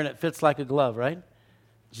 name in there and it fits like a glove, right?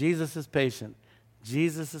 Jesus is patient.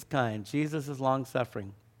 Jesus is kind. Jesus is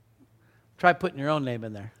long-suffering. Try putting your own name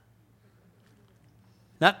in there.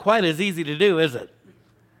 Not quite as easy to do, is it?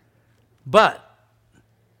 But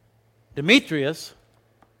Demetrius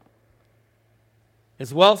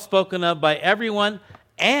is well spoken of by everyone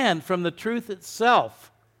and from the truth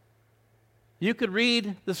itself. You could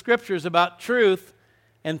read the scriptures about truth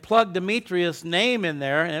and plug Demetrius' name in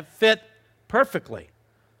there, and it fit perfectly.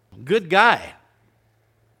 Good guy.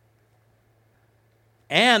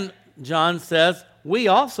 And John says, we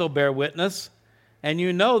also bear witness, and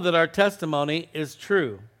you know that our testimony is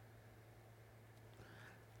true.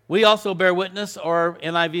 We also bear witness, or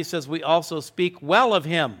NIV says we also speak well of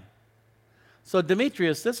him. So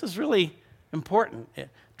Demetrius, this is really important.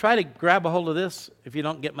 Try to grab a hold of this if you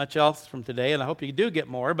don't get much else from today, and I hope you do get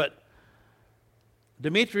more. But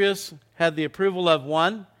Demetrius had the approval of,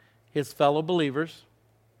 1, his fellow believers,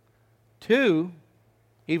 2,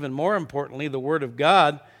 even more importantly, the Word of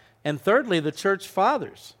God, and thirdly, the church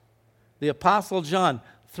fathers, the Apostle John.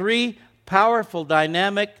 3 powerful,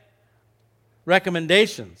 dynamic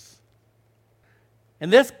recommendations.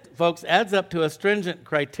 And this, folks, adds up to a stringent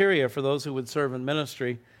criteria for those who would serve in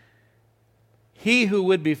ministry. He who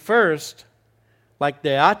would be first, like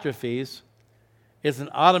Diotrephes, is an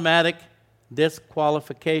automatic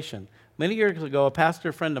disqualification. Many years ago, a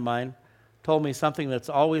pastor friend of mine told me something that's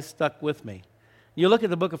always stuck with me. You look at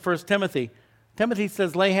the book of 1 Timothy. Timothy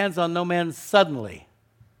says, lay hands on no man suddenly.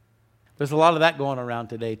 There's a lot of that going around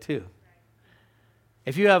today, too.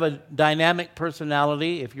 If you have a dynamic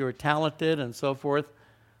personality, if you're talented and so forth,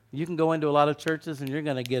 you can go into a lot of churches and you're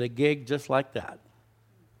going to get a gig just like that.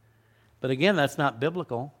 But again, that's not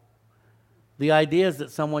biblical. The idea is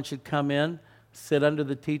that someone should come in, sit under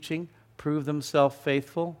the teaching, prove themselves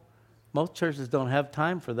faithful. Most churches don't have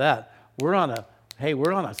time for that. We're on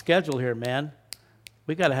a schedule here, man.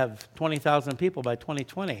 We got to have 20,000 people by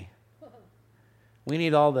 2020. We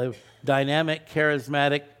need all the dynamic,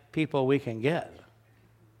 charismatic people we can get.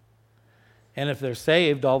 And if they're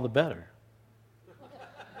saved, all the better.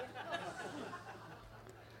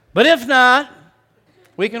 But if not,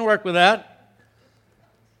 we can work with that.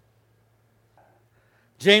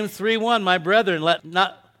 James 3:1, my brethren, let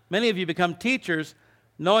not many of you become teachers,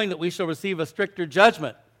 knowing that we shall receive a stricter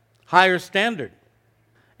judgment, higher standard.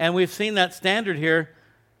 And we've seen that standard here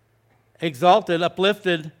exalted,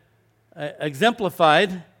 uplifted,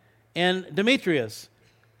 exemplified in Demetrius.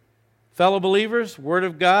 Fellow believers, Word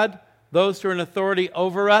of God, those who are in authority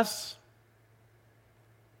over us.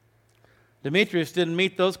 Demetrius didn't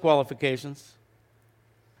meet those qualifications.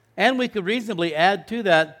 And we could reasonably add to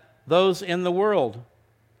that those in the world.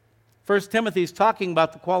 1 Timothy is talking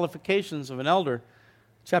about the qualifications of an elder.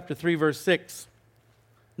 Chapter 3, verse 6.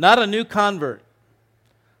 Not a new convert,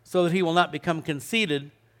 so that he will not become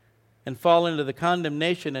conceited and fall into the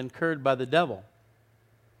condemnation incurred by the devil.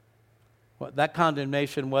 What that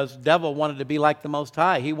condemnation was, the devil wanted to be like the Most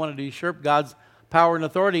High. He wanted to usurp God's power and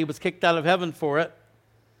authority. He was kicked out of heaven for it.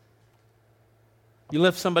 You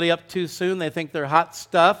lift somebody up too soon, they think they're hot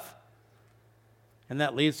stuff, and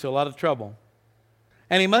that leads to a lot of trouble.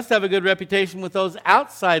 And he must have a good reputation with those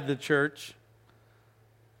outside the church.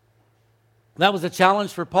 That was a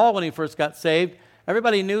challenge for Paul when he first got saved.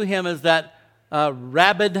 Everybody knew him as that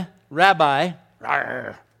rabid rabbi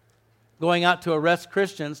going out to arrest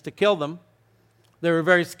Christians to kill them. They were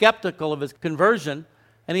very skeptical of his conversion,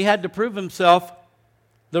 and he had to prove himself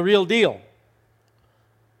the real deal,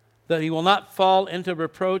 that he will not fall into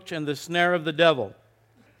reproach and the snare of the devil.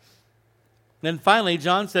 Then finally,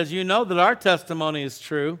 John says, you know that our testimony is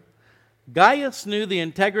true. Gaius knew the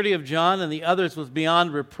integrity of John and the others was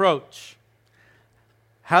beyond reproach.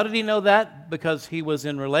 How did he know that? Because he was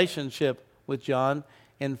in relationship with John,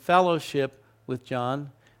 in fellowship with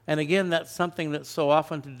John. And again, that's something that so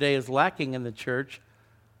often today is lacking in the church.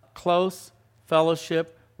 Close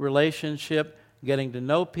fellowship, relationship, getting to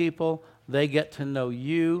know people. They get to know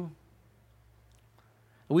you.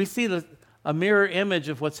 We see a mirror image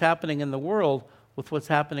of what's happening in the world with what's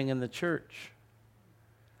happening in the church.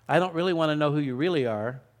 I don't really want to know who you really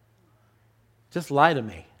are. Just lie to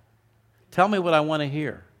me. Tell me what I want to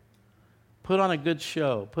hear. Put on a good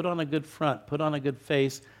show. Put on a good front. Put on a good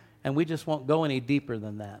face. And we just won't go any deeper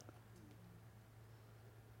than that.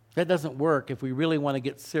 That doesn't work if we really want to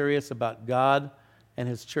get serious about God and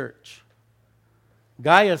His church.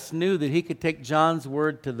 Gaius knew that he could take John's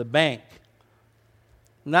word to the bank.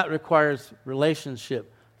 And that requires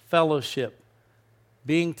relationship, fellowship,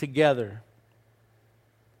 being together.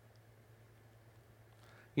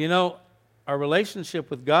 You know, our relationship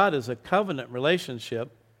with God is a covenant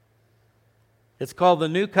relationship. It's called the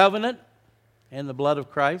New Covenant in the blood of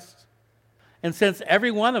Christ. And since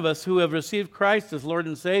every one of us who have received Christ as Lord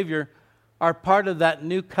and Savior are part of that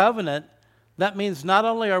new covenant, that means not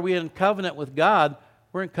only are we in covenant with God,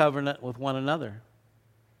 we're in covenant with one another.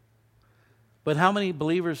 But how many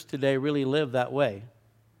believers today really live that way?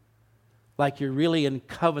 Like you're really in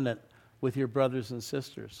covenant with your brothers and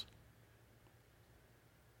sisters.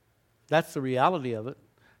 That's the reality of it.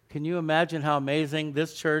 Can you imagine how amazing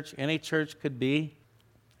this church, any church, could be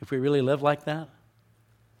if we really lived like that?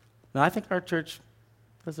 Now, I think our church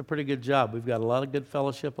does a pretty good job. We've got a lot of good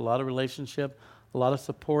fellowship, a lot of relationship, a lot of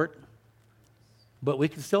support. But we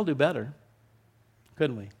can still do better,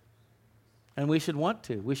 couldn't we? And we should want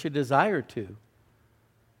to. We should desire to.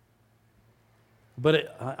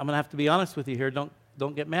 But I'm going to have to be honest with you here. Don't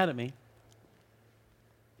get mad at me.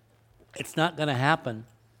 It's not going to happen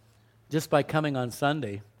just by coming on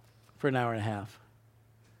Sunday for an hour and a half.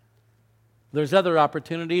 There's other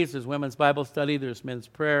opportunities. There's women's Bible study. There's men's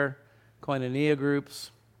prayer, koinonia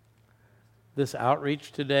groups, this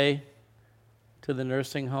outreach today to the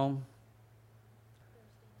nursing home.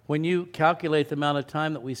 When you calculate the amount of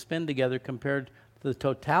time that we spend together compared to the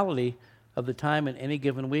totality of the time in any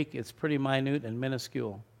given week, it's pretty minute and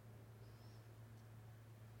minuscule.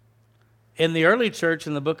 In the early church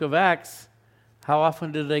in the book of Acts, how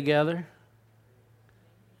often did they gather?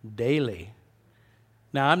 Daily.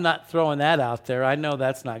 Now, I'm not throwing that out there. I know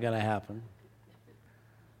that's not going to happen.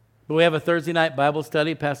 But we have a Thursday night Bible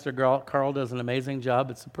study. Pastor Carl does an amazing job.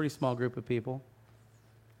 It's a pretty small group of people.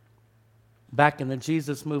 Back in the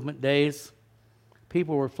Jesus movement days,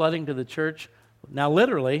 people were flooding to the church. Now,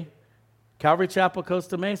 literally, Calvary Chapel,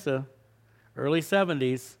 Costa Mesa, early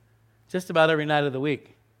 70s, just about every night of the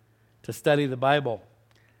week to study the Bible.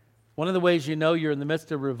 One of the ways you know you're in the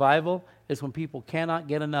midst of revival is when people cannot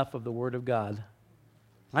get enough of the Word of God.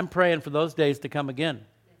 I'm praying for those days to come again.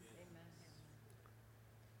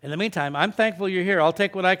 In the meantime, I'm thankful you're here. I'll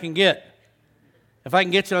take what I can get. If I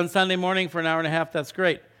can get you on Sunday morning for an hour and a half, that's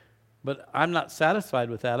great. But I'm not satisfied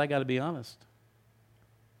with that. I got to be honest.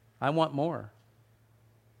 I want more.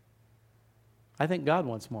 I think God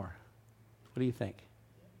wants more. What do you think?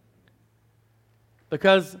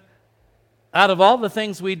 Because out of all the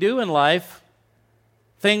things we do in life,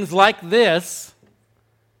 things like this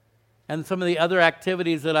and some of the other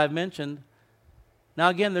activities that I've mentioned, now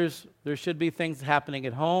again, there should be things happening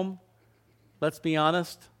at home. Let's be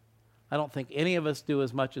honest. I don't think any of us do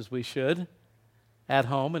as much as we should at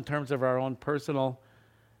home in terms of our own personal.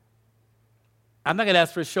 I'm not going to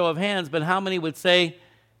ask for a show of hands, but how many would say,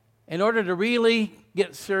 in order to really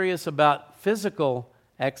get serious about physical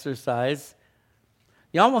exercise,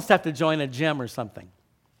 you almost have to join a gym or something.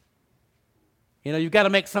 You know, you've got to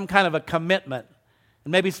make some kind of a commitment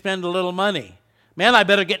and maybe spend a little money. Man, I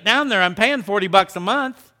better get down there. I'm paying $40 a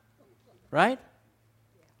month, right?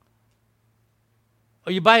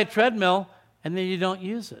 Or you buy a treadmill and then you don't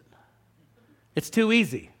use it. It's too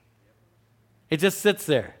easy. It just sits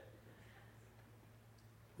there.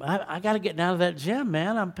 I got to get down to that gym,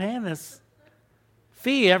 man. I'm paying this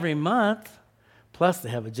fee every month. Plus they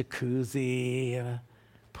have a jacuzzi and a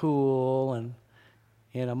pool, and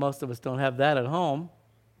most of us don't have that at home.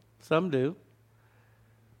 Some do.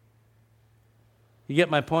 You get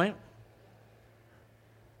my point?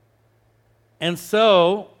 And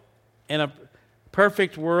so, in a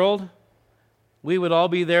perfect world, we would all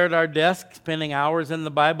be there at our desk, spending hours in the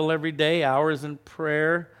Bible every day, hours in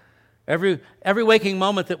prayer. Every waking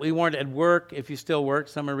moment that we weren't at work, if you still work,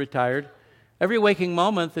 some are retired. Every waking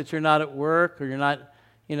moment that you're not at work or you're not,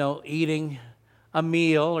 eating a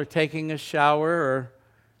meal or taking a shower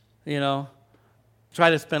or, try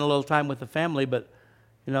to spend a little time with the family, but,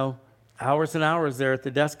 hours and hours there at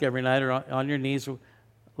the desk every night or on your knees.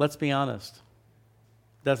 Let's be honest.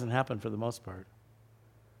 It doesn't happen for the most part.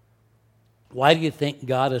 Why do you think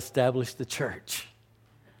God established the church?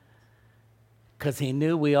 Because he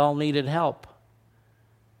knew we all needed help.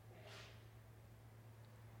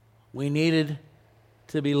 We needed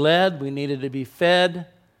to be led. We needed to be fed.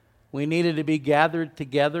 We needed to be gathered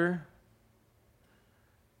together.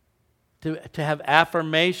 To have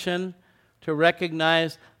affirmation, to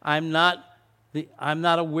recognize I'm not a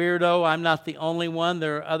weirdo. I'm not the only one.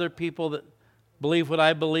 There are other people that believe what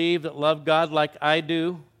I believe, that love God like I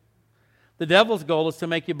do. The devil's goal is to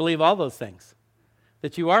make you believe all those things.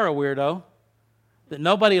 That you are a weirdo. That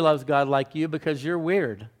nobody loves God like you because you're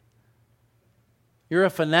weird. You're a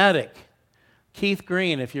fanatic. Keith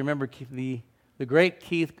Green, if you remember the great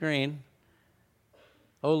Keith Green.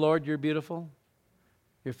 Oh Lord, you're beautiful.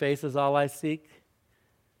 Your face is all I seek.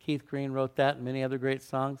 Keith Green wrote that and many other great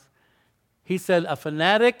songs. He said, a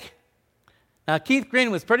fanatic. Now, Keith Green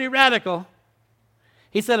was pretty radical.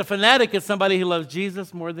 He said a fanatic is somebody who loves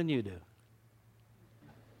Jesus more than you do.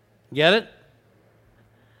 Get it?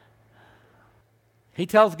 He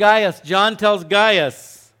tells Gaius, John tells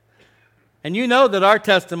Gaius, and you know that our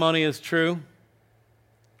testimony is true.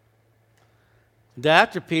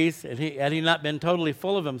 Diotrephes, had he not been totally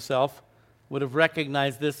full of himself, would have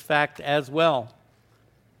recognized this fact as well.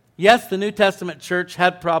 Yes, the New Testament church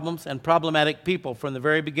had problems and problematic people from the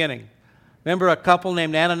very beginning. Remember a couple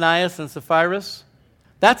named Ananias and Sapphira?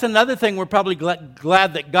 That's another thing we're probably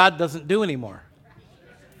glad that God doesn't do anymore.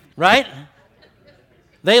 Right?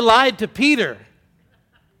 They lied to Peter.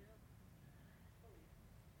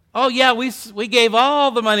 Oh yeah, we gave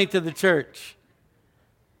all the money to the church.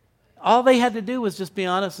 All they had to do was just be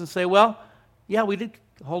honest and say, well, yeah, we did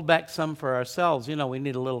hold back some for ourselves. You know, we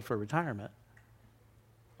need a little for retirement.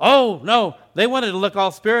 Oh, no, they wanted to look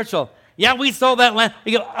all spiritual. Yeah, we sold that land.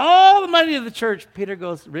 We give all the money to the church. Peter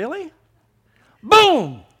goes, really?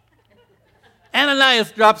 Boom!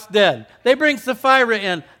 Ananias drops dead. They bring Sapphira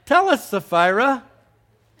in. Tell us, Sapphira.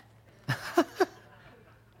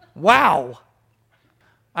 Wow.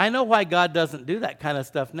 I know why God doesn't do that kind of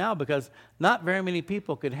stuff now, because not very many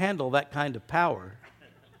people could handle that kind of power.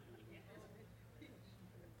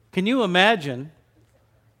 Can you imagine?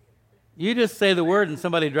 You just say the word and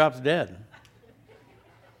somebody drops dead.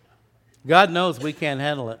 God knows we can't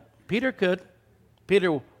handle it. Peter could.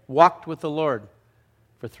 Peter walked with the Lord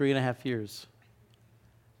for 3.5 years.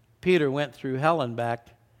 Peter went through hell and back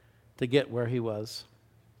to get where he was.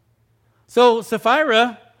 So,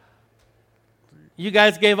 Sapphira, you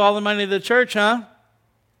guys gave all the money to the church, huh?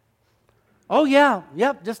 Oh, yeah.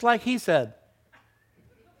 Yep, just like he said.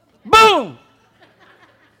 Boom!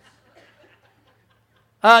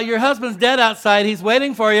 Your husband's dead outside. He's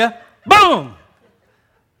waiting for you. Boom!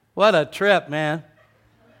 What a trip, man.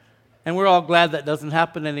 And we're all glad that doesn't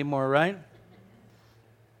happen anymore, right?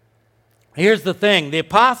 Here's the thing. The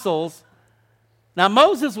apostles, now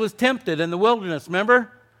Moses was tempted in the wilderness,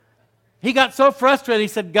 remember? He got so frustrated, he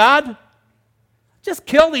said, God, just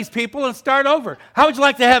kill these people and start over. How would you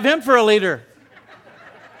like to have him for a leader?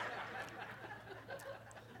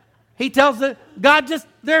 He tells God,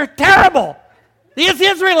 they're terrible. These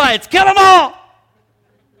Israelites, kill them all.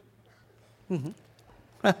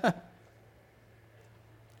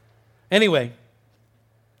 Anyway,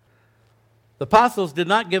 the apostles did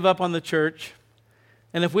not give up on the church.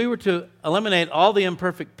 And if we were to eliminate all the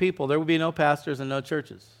imperfect people, there would be no pastors and no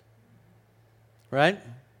churches. Right?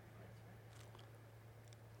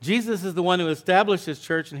 Jesus is the one who established his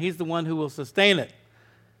church, and he's the one who will sustain it.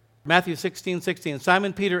 Matthew 16:16.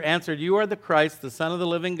 Simon Peter answered, you are the Christ, the Son of the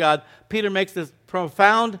living God. Peter makes this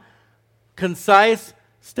profound, concise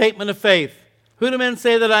statement of faith. Who do men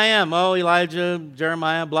say that I am? Oh, Elijah,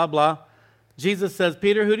 Jeremiah, blah, blah. Jesus says,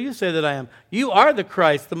 Peter, who do you say that I am? You are the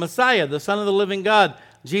Christ, the Messiah, the Son of the living God.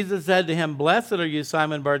 Jesus said to him, blessed are you,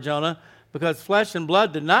 Simon Bar-Jonah, because flesh and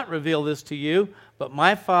blood did not reveal this to you, but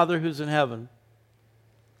my Father who's in heaven.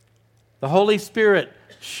 The Holy Spirit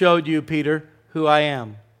showed you, Peter, who I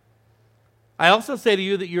am. I also say to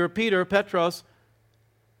you that you are Peter, Petros,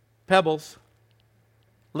 pebbles,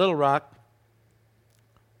 little rock.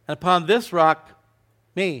 And upon this rock,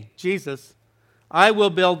 me, Jesus, I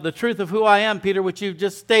will build the truth of who I am, Peter, which you've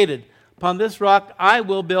just stated. Upon this rock, I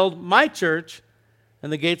will build my church,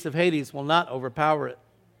 and the gates of Hades will not overpower it.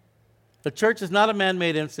 The church is not a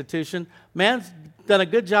man-made institution. Man's done a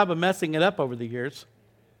good job of messing it up over the years.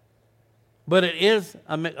 But it is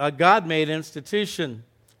a God-made institution.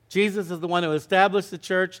 Jesus is the one who established the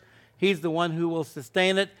church. He's the one who will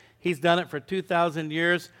sustain it. He's done it for 2,000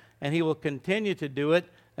 years, and he will continue to do it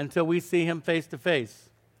until we see him face to face.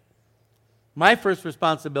 My first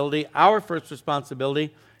responsibility, our first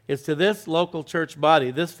responsibility, is to this local church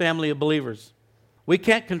body, this family of believers. We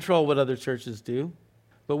can't control what other churches do,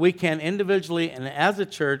 but we can individually and as a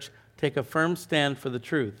church take a firm stand for the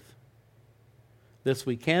truth. This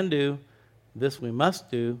we can do, this we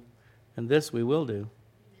must do, and this we will do.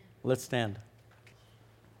 Let's stand.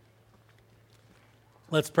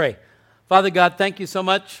 Let's pray. Father God, thank you so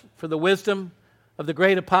much for the wisdom of the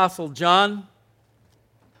great apostle John.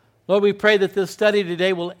 Lord, we pray that this study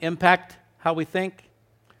today will impact how we think,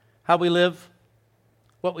 how we live,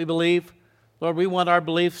 what we believe. Lord, we want our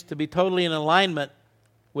beliefs to be totally in alignment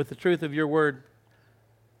with the truth of your word.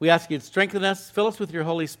 We ask you to strengthen us, fill us with your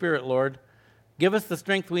Holy Spirit, Lord. Give us the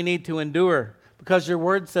strength we need to endure, because your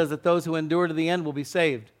word says that those who endure to the end will be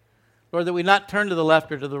saved. Lord, that we not turn to the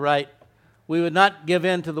left or to the right. We would not give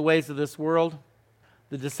in to the ways of this world,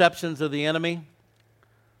 the deceptions of the enemy.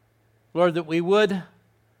 Lord, that we would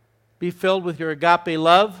be filled with your agape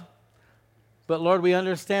love. But Lord, we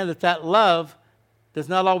understand that that love does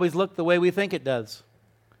not always look the way we think it does.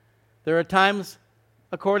 There are times,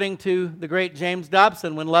 according to the great James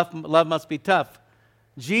Dobson, when love must be tough.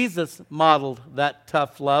 Jesus modeled that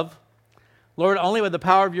tough love. Lord, only with the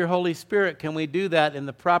power of your Holy Spirit can we do that in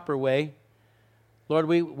the proper way. Lord,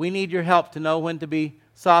 we need your help to know when to be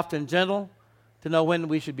soft and gentle, to know when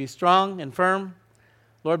we should be strong and firm.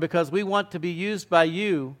 Lord, because we want to be used by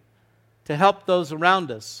you to help those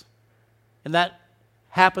around us. And that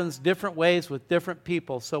happens different ways with different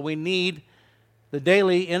people. So we need the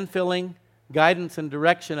daily infilling, guidance, and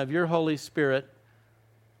direction of your Holy Spirit.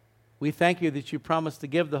 We thank you that you promised to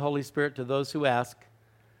give the Holy Spirit to those who ask.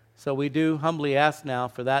 So we do humbly ask now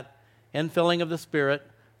for that infilling of the Spirit,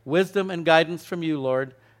 wisdom and guidance from you,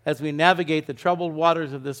 Lord, as we navigate the troubled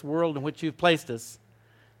waters of this world in which you've placed us,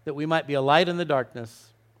 that we might be a light in the darkness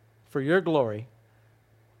for your glory.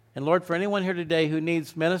 And Lord, for anyone here today who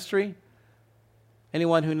needs ministry,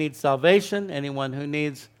 anyone who needs salvation, anyone who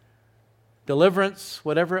needs deliverance,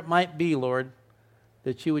 whatever it might be, Lord,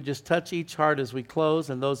 that you would just touch each heart as we close,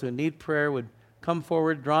 and those who need prayer would come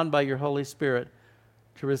forward, drawn by your Holy Spirit,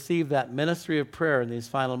 to receive that ministry of prayer in these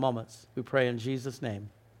final moments. We pray in Jesus' name.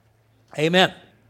 Amen.